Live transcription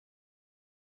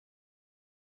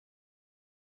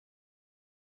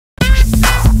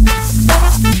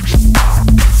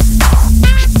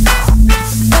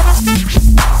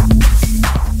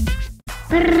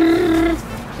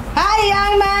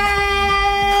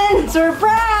again! Surprise!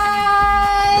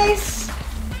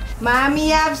 Mommy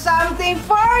have something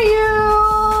for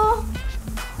you!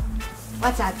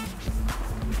 What's that?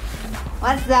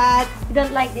 What's that? You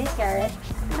don't like this, Garrett?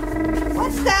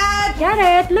 What's that?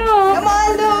 Garrett, look! Come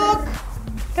on, look!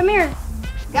 Come here.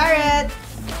 Garrett!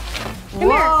 Come here.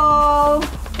 Whoa!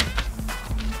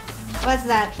 What's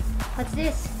that? What's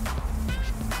this?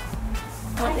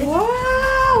 What is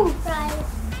Wow!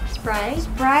 Sprite?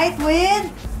 Sprite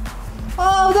with...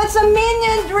 Oh, that's a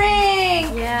Minion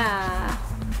drink! Yeah.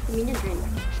 Minion drink.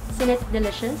 Isn't it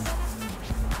delicious?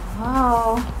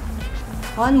 Wow.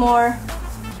 One more.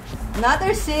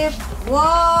 Another sip.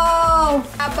 Whoa!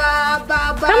 Ba, ba,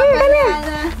 ba, Come here, come here.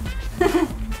 banana.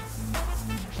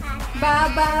 Ba,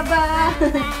 ba, ba.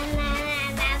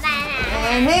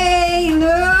 And hey,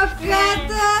 look at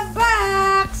the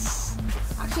box.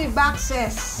 Actually,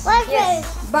 boxes. Yes.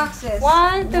 Boxes.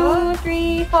 1, 2,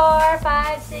 3, 4,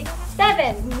 5, 6,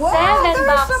 7. Wow, 7 there's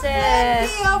boxes.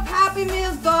 plenty of Happy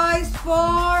Meal toys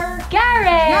for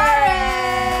Garrett!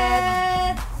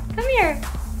 Garrett. Come here.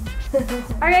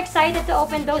 Are you excited to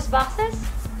open those boxes?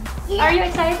 Yeah. Are you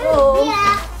excited? Oh.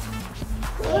 Yeah.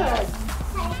 Good.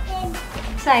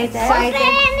 Excited. Excited?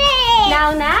 Excited.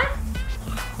 Now na?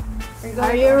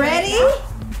 Are you ready?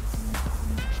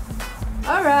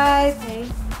 Alright. Okay.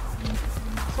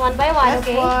 It's one by one, That's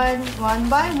okay? one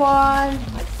by one.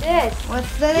 What's this?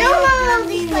 What's the name No, of no, the no,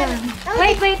 this Minion? one.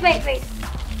 Wait.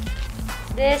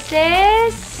 This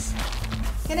is...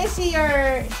 Can I see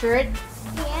your shirt?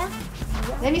 Yeah.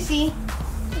 Let me see.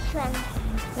 This one.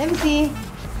 Let me see.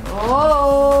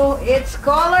 Oh, it's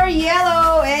color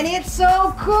yellow and it's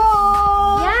so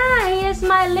cool. Yeah, he is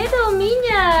my little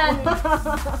minion.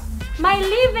 My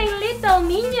living little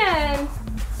minion.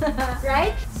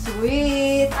 Right?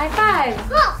 Sweet. High five.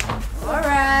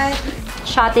 Alright.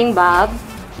 Shotting bulb.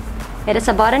 It has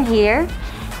a button here.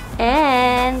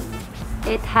 And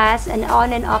it has an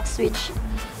on and off switch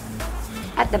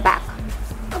at the back.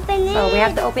 Open it. So we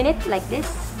have to open it like this.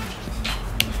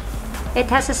 It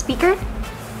has a speaker.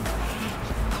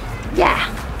 Yeah,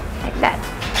 like that.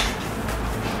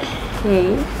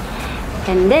 Okay.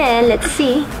 And then let's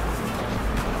see.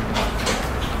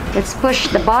 Let's push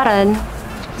the button.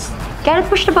 Gotta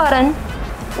push the button.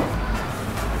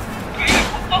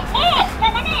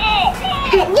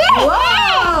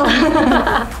 Wow.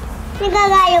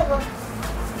 Nagagayo ko.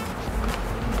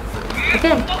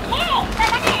 Okay.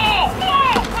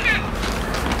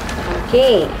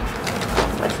 Okay.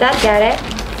 What's that, Garrett?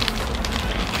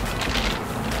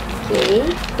 Okay.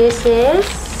 This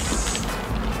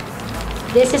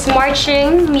is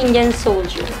marching minion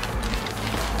soldier.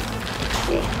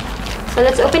 Okay. So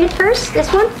let's open it first.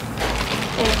 This one.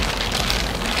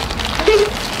 Okay.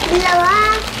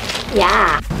 Dalawa.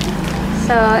 Yeah.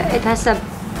 So it has a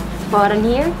button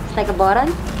here. It's like a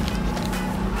button.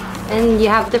 And you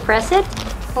have to press it.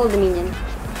 Hold the minion.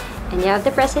 And you have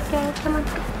to press it, guys. Come on.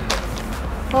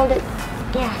 Hold it.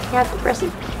 Yeah, you have to press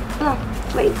it. Come on.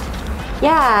 Wait.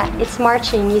 Yeah, it's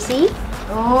marching, you see?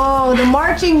 Oh, the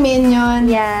marching minion.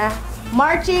 Yeah.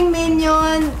 Marching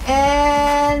minion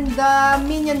and the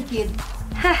minion kid.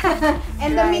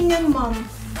 And the Right. minion mom.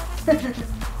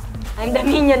 I'm the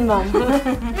minion mom.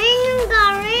 Minion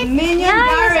Garrett. Minion Yeah,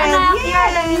 Garrett. yes, anak. You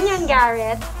are the Yes. minion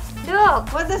Garrett.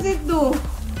 Look. What does it do?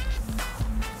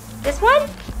 This one?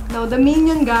 No, the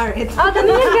minion Garrett. Oh, the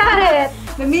minion Garrett.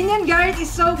 The minion Garrett is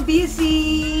so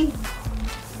busy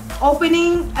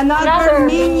opening another Another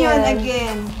minion minion.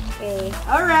 again. Okay.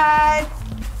 Alright.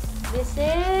 This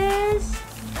is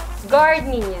guard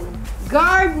minion.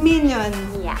 Guard minion.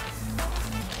 Yeah.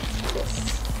 This.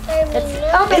 Let's Let's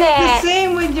open It's the it.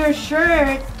 same with your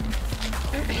shirt.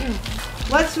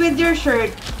 What's with your shirt?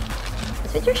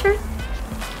 What's with your shirt?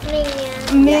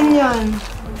 Minion. Minion.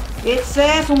 It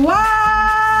says,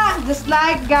 wow! Just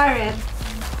like Garrett.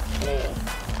 Okay.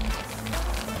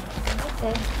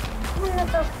 Okay. Ano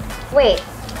to? Wait.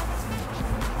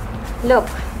 Look.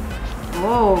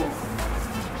 Oh.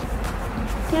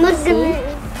 See?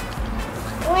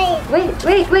 Wait.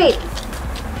 Wait.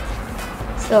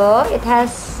 So, it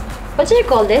has... What do you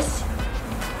call this?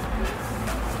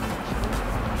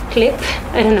 Clip?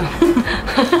 I don't know.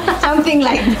 Something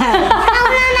like that.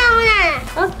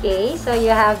 Una. Okay, so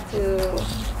you have to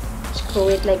screw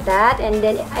it like that. And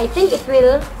then I think it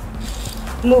will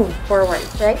move forward,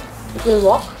 right? It will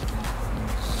walk.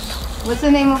 What's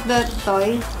the name of the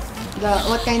toy?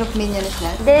 What kind of minion is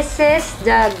that? This is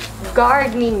the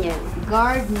guard minion.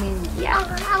 Guard minion. Yeah.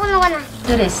 Ako na.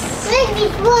 Do this. Like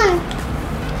this one.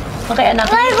 Okay, anak.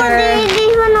 Why would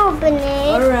this one open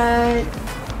it? Alright.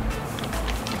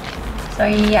 So,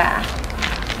 yeah.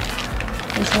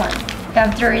 This one. You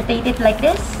have to rotate it like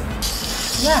this.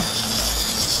 Yeah.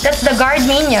 That's the guard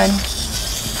minion.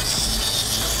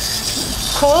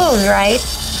 Cool, right?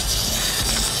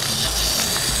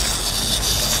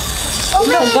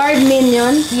 The guard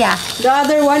minion. Yeah. The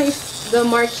other one is the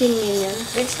marching minion.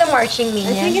 It's the marching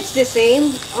minion. I think it's the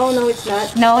same. Oh no, it's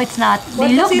not. No, it's not. What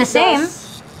They does look it the same.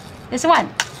 does? This one.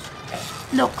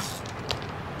 Look.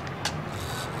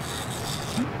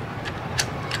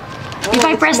 Oh, If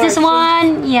I it's press this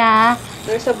marching. one, yeah.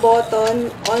 There's a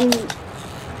button on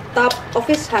top of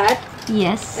his hat,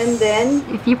 Yes. and then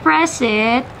If you press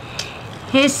it,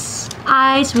 his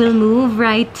eyes will move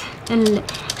right and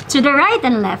to the right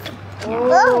and left.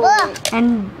 Oh,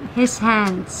 And his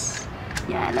hands.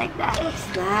 Yeah, like that.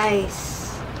 it's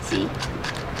nice. See?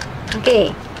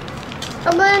 Okay.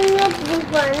 open this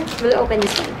one. We'll open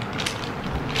this one.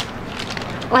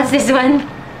 What's this one?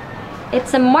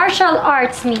 It's a martial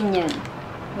arts minion.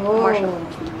 Oh.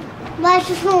 But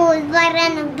smooth, para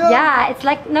nagdo. Yeah, it's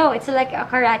like, no, it's like a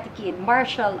Karate Kid.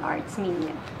 Martial arts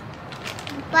minion.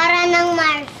 Para ng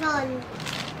Marshall.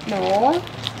 No.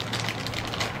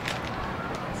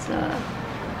 So,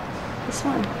 this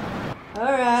one.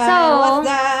 Alright, So- what's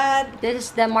that? This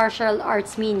is the martial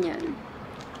arts minion.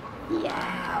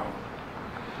 Yeah.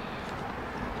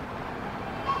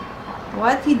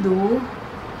 What he do?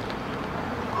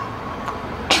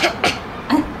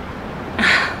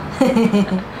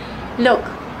 Look.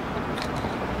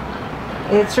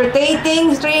 It's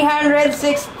rotating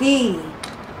 360.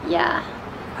 Yeah.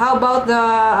 How about the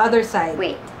other side?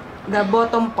 Wait. The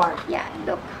bottom part. Yeah,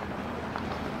 look.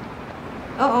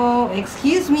 Uh-oh,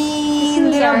 excuse me,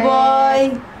 little Sorry.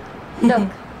 boy. Look.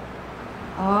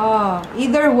 Oh,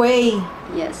 either way.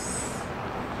 Yes.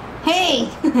 Hey!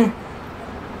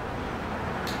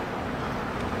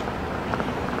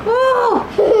 Woo!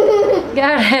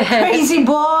 Got it. Crazy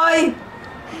boy!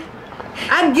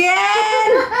 Again!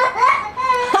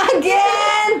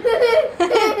 Again!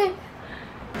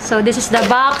 So this is the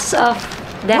box of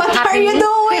the What are happy- you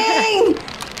doing?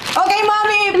 Okay,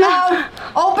 mommy,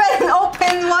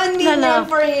 open one minion No.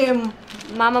 for him.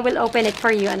 Mama will open it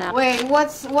for you, anak. Wait,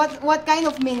 what kind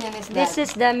of minion is that? This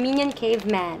is the Minion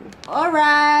Caveman. All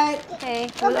right. Okay,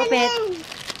 we'll open it. Open.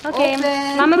 Okay,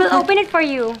 Open. Mama will open it for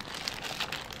you.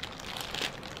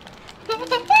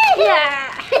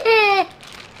 Yeah.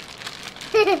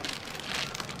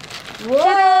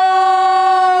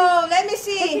 Whoa! Let me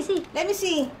see. Let me see. Let me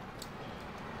see.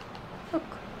 Look.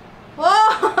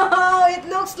 Whoa! It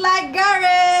looks like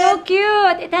Garrett. So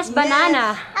cute. It has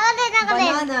banana. Ako din, ako din.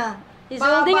 Banana. He's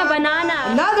holding a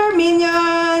banana. Another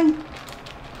minion.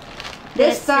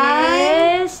 This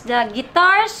time. is the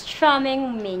guitar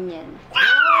strumming minion.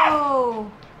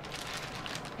 Oh,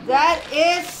 that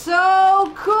is so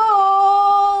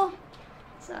cool.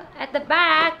 So at the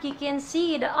back, you can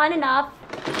see the on and off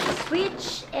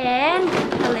switch and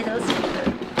a little speaker.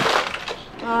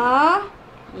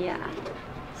 Yeah.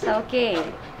 So okay,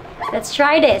 let's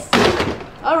try this.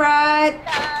 All right.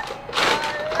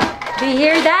 Do you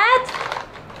hear that?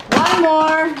 One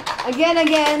more.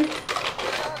 Again.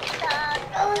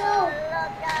 Oh no.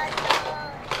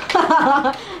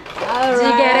 All Did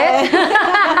you get it?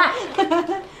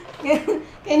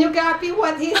 Can you copy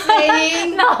what he's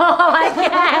saying? No, I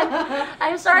can't.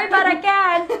 I'm sorry, but I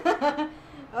can't.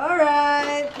 All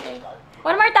right.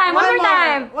 One more time. One more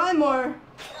time. One more.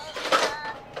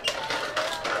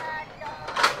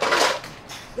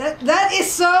 That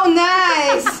is so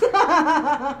nice.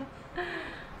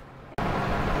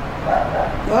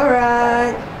 All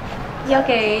right.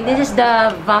 Okay, this is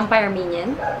the vampire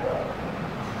minion.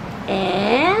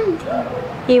 And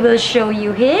he will show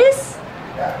you his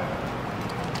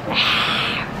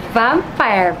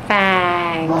vampire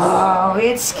fangs. Oh,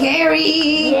 it's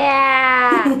scary.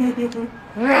 Yeah.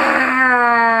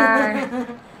 Roar.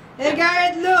 Hey,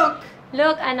 Garrett, look.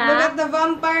 Look, Look at anak. the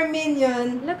vampire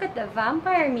minion. Look at the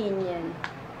vampire minion.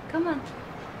 Come on.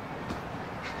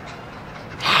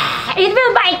 It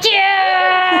will bite you.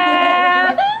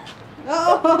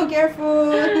 Oh, careful.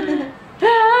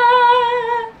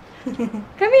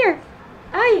 Come here.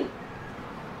 Ay.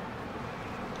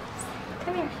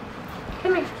 Come here.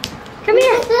 Come here. Come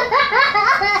here.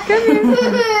 Come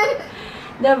here.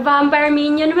 The vampire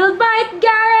minion will bite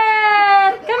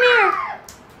Garrett. Come here.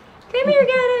 Come here,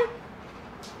 Garrett.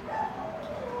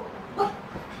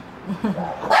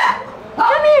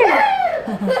 Come here.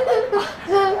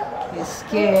 He's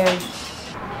scared.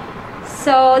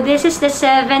 So this is the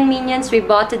 7 minions we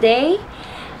bought today.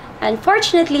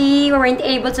 Unfortunately, we weren't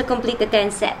able to complete the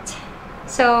 10 set.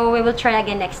 So we will try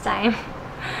again next time.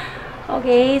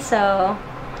 Okay, so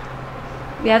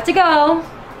we have to go.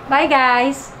 Bye,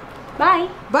 guys. Bye.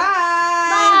 Bye.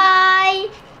 Bye.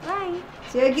 Bye.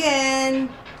 See you again.